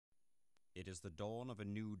It is the dawn of a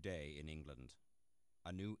new day in England,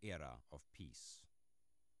 a new era of peace.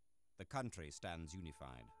 The country stands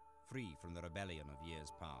unified, free from the rebellion of years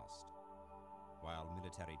past, while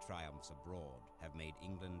military triumphs abroad have made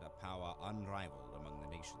England a power unrivaled among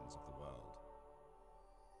the nations of the world.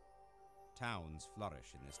 Towns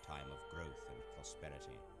flourish in this time of growth and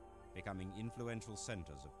prosperity, becoming influential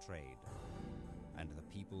centers of trade, and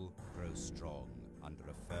the people grow strong under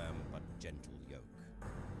a firm but gentle yoke.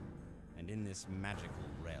 And in this magical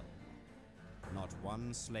realm, not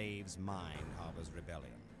one slave's mind harbors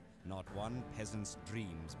rebellion, not one peasant's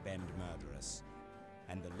dreams bend murderous,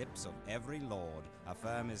 and the lips of every lord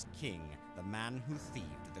affirm as king the man who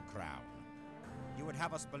thieved the crown. You would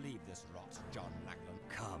have us believe this rot, John Lackland?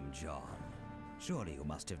 Come, John. Surely you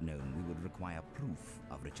must have known we would require proof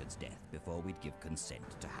of Richard's death before we'd give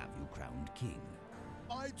consent to have you crowned king.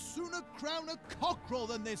 I'd sooner crown a cockerel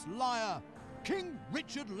than this liar! King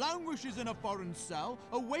Richard languishes in a foreign cell,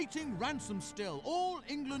 awaiting ransom still. All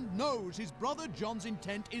England knows his brother John's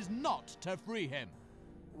intent is not to free him.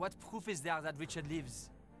 What proof is there that Richard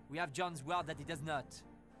lives? We have John's word that he does not.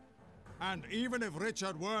 And even if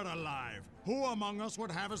Richard were alive, who among us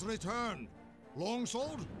would have his return?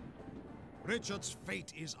 Longsword? Richard's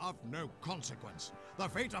fate is of no consequence. The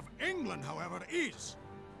fate of England, however, is.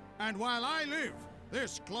 And while I live,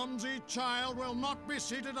 this clumsy child will not be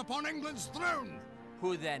seated upon England's throne!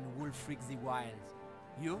 Who then, Wulfric the Wild?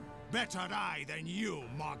 You? Better die than you,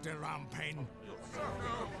 Mark de Rampain.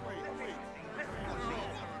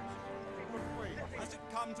 Has it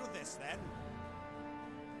come to this, then?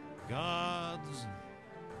 Guards,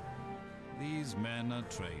 these men are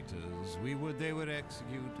traitors. We would they were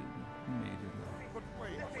executed.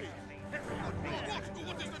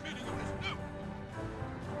 What is the meaning of this? No!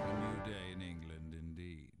 A new day in England,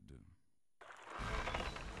 indeed.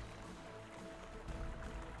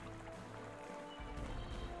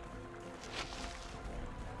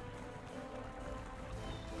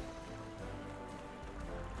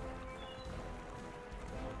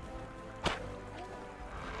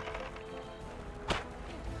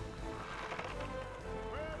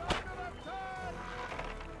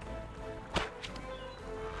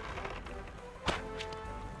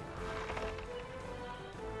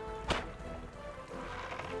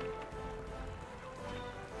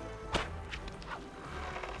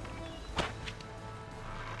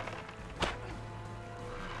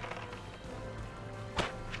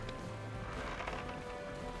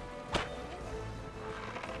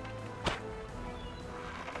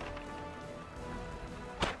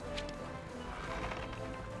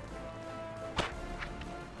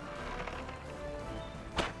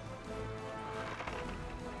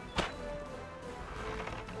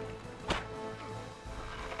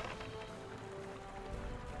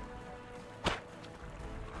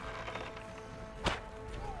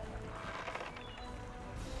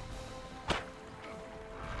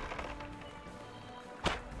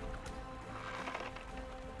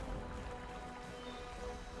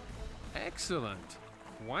 Excellent.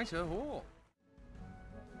 Quite a haul.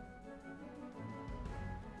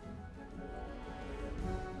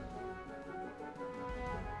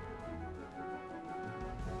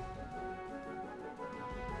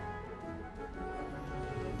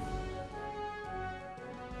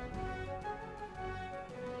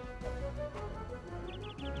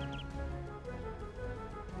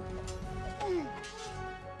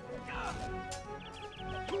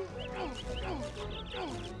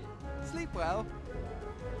 Sleep well.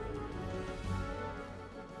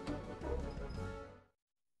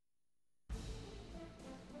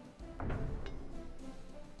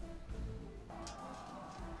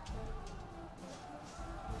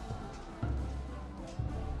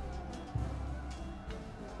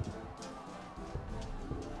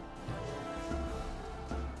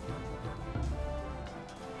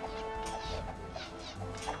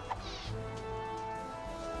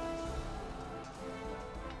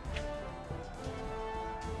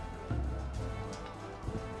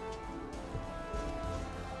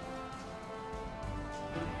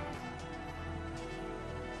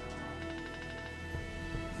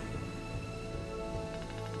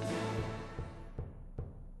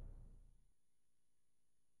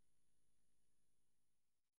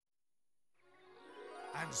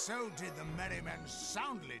 And so did the merry men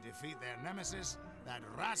soundly defeat their nemesis, that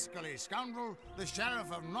rascally scoundrel, the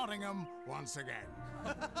Sheriff of Nottingham, once again.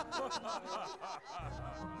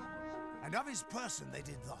 And of his person they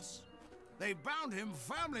did thus. They bound him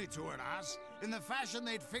firmly to an ass, in the fashion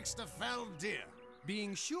they'd fixed a felled deer.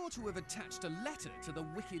 being sure to have attached a letter to the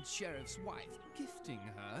wicked sheriff's wife, gifting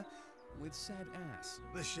her with said ass?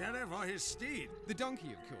 The sheriff or his steed? The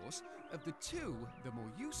donkey, of course. Of the two, the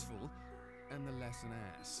more useful and the less an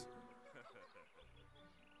ass.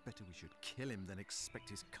 Better we should kill him than expect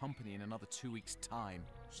his company in another 2 weeks' time.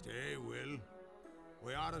 Stay, Will.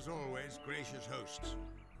 We are, as always, gracious hosts.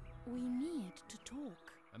 We need to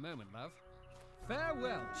talk. A moment, love.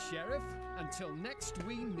 Farewell, Sheriff, until next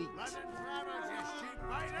we meet. London Flowers, you sheep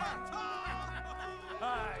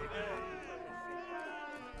biter!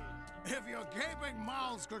 If your gaping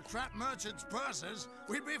mouths could trap merchants' purses,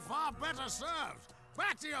 we'd be far better served.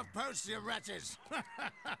 Back to your posts, you wretches!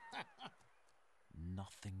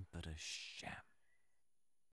 Nothing but a sham.